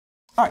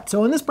All right,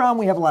 so in this problem,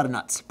 we have a lot of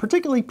nuts,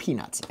 particularly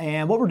peanuts.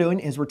 And what we're doing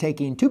is we're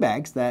taking two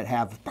bags that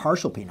have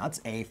partial peanuts,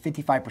 a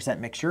 55%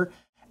 mixture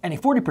and a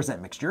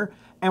 40% mixture,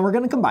 and we're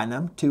gonna combine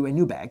them to a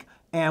new bag.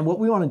 And what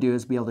we wanna do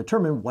is be able to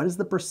determine what is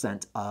the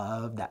percent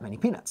of that many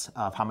peanuts,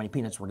 of how many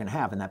peanuts we're gonna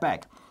have in that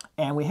bag.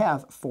 And we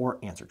have 4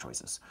 answer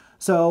choices.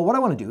 So what I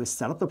wanna do is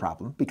set up the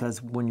problem,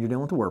 because when you're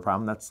dealing with a word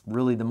problem, that's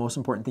really the most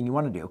important thing you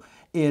wanna do,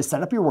 is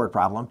set up your word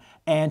problem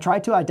and try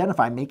to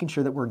identify, making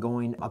sure that we're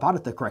going about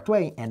it the correct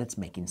way and it's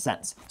making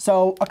sense.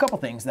 So a couple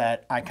things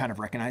that I kind of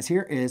recognize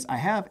here is I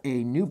have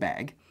a new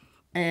bag,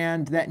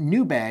 and that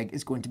new bag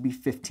is going to be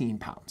 15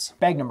 pounds.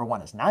 Bag number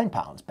 1 is 9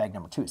 pounds, bag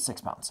number 2 is 6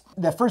 pounds.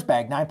 The first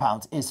bag, 9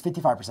 pounds, is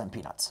 55%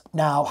 peanuts.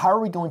 Now, how are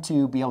we going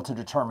to be able to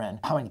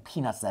determine how many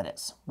peanuts that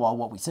is? Well,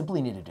 what we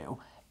simply need to do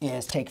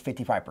is take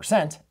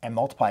 55% and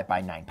multiply it by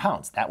 9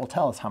 pounds. That will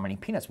tell us how many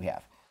peanuts we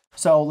have.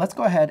 So let's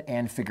go ahead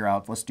and figure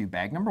out, let's do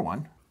bag number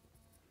 1.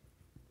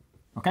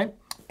 Okay,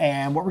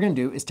 and what we're gonna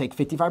do is take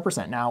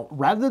 55%. Now,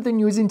 rather than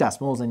using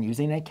decimals and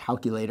using a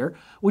calculator,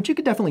 which you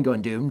could definitely go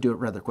and do it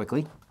rather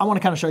quickly, I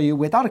wanna kind of show you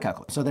without a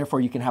calculator. So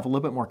therefore you can have a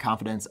little bit more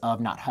confidence of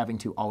not having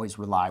to always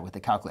rely with a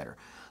calculator.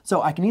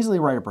 So I can easily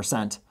write a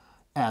percent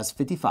as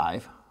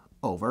 55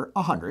 over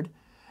 100,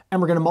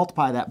 and we're gonna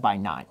multiply that by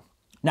 9.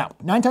 Now,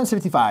 9 times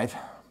 55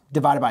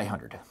 divided by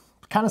 100.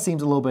 Kind of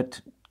seems a little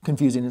bit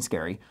confusing and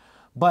scary,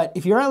 but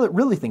if you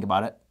really think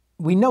about it,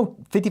 we know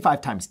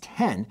 55 times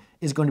 10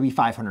 is going to be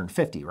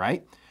 550,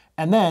 right?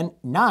 And then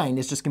 9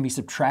 is just going to be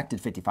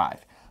subtracted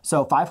 55.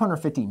 So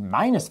 550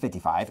 minus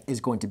 55 is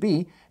going to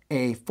be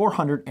a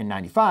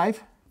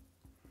 495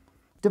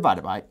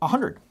 divided by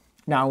 100.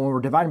 Now, when we're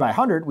dividing by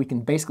 100, we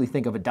can basically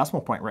think of a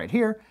decimal point right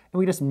here, and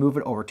we just move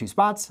it over 2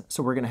 spots.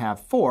 So we're going to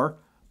have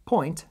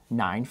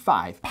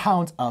 4.95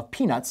 pounds of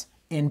peanuts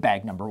in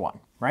bag number 1,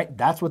 right?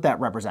 That's what that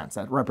represents.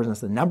 That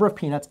represents the number of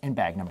peanuts in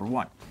bag number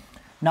 1.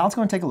 Now let's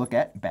go and take a look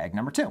at bag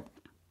number 2.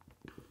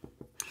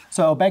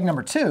 So bag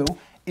number 2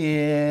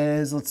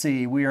 is, let's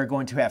see, we are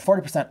going to have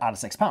 40% out of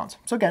 6 pounds.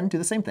 So again, do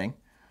the same thing,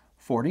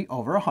 40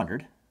 over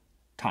 100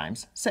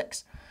 times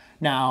 6.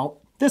 Now,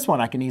 this one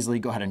I can easily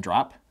go ahead and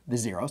drop the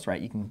zeros,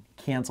 right? You can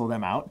cancel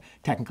them out.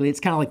 Technically, it's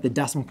kind of like the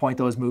decimal point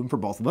that was moving for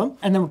both of them.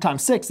 And then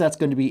times 6, that's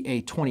going to be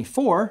a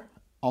 24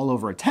 all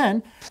over a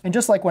 10. And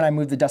just like when I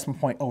moved the decimal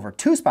point over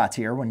 2 spots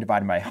here when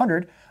dividing by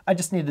 100, I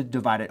just need to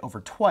divide it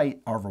over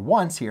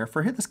once here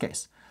for this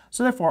case.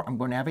 So therefore, I'm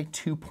going to have a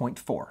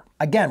 2.4.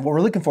 Again, what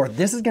we're looking for,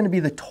 this is going to be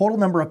the total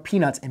number of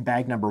peanuts in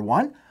bag number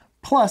 1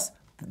 plus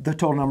the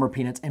total number of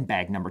peanuts in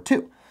bag number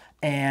 2.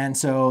 And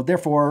so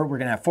therefore, we're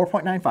going to have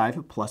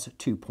 4.95 plus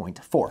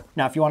 2.4.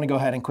 Now, if you want to go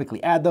ahead and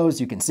quickly add those,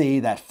 you can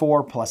see that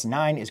 4 plus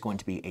 9 is going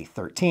to be a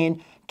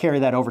 13. Carry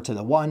that over to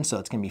the 1, so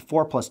it's going to be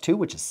 4 plus 2,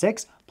 which is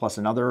 6, plus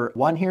another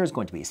 1 here is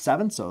going to be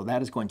 7. So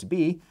that is going to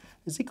be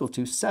equal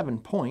to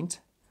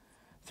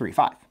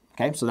 7.35.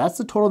 Okay, so that's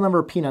the total number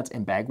of peanuts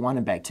in bag 1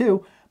 and bag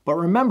 2. But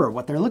remember,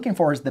 what they're looking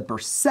for is the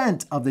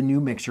percent of the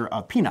new mixture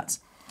of peanuts.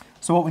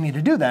 So what we need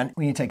to do then,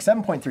 we need to take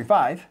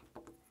 7.35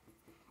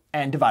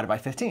 and divide it by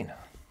 15.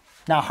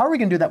 Now, how are we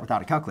gonna do that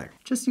without a calculator?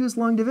 Just use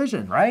long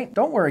division, right?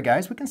 Don't worry,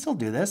 guys, we can still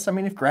do this. I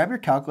mean, grab your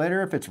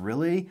calculator if it's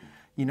really,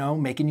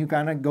 making you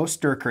kind of go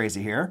stir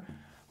crazy here.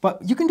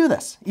 But you can do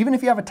this. Even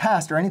if you have a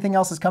test or anything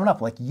else is coming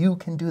up, like, you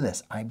can do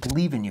this. I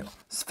believe in you.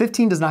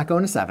 15 does not go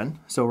into 7,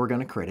 so we're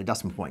gonna create a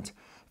decimal point.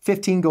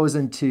 15 goes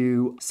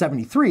into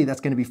 73,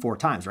 that's gonna be 4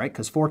 times, right?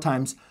 Because 4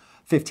 times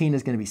 15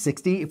 is gonna be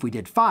 60. If we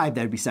did 5,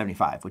 that'd be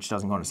 75, which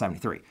doesn't go into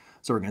 73.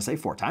 So we're gonna say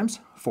 4 times.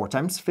 4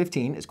 times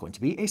 15 is going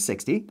to be a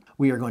 60.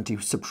 We are going to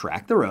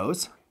subtract the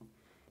rows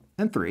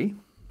and 3,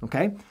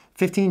 okay?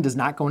 15 does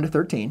not go into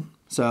 13,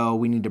 so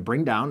we need to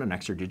bring down an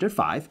extra digit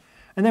 5.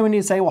 And then we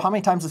need to say, well, how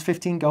many times does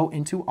 15 go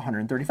into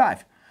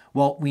 135?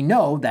 Well, we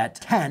know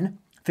that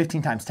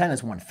 15 times 10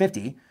 is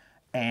 150,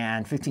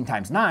 and 15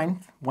 times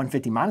 9,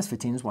 150 minus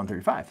 15 is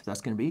 135. So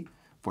that's going to be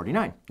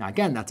 49. Now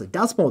again, that's a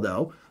decimal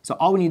though, so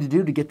all we need to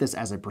do to get this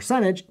as a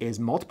percentage is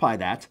multiply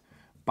that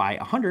by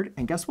 100,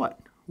 and guess what?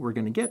 We're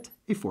going to get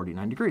a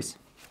 49 degrees.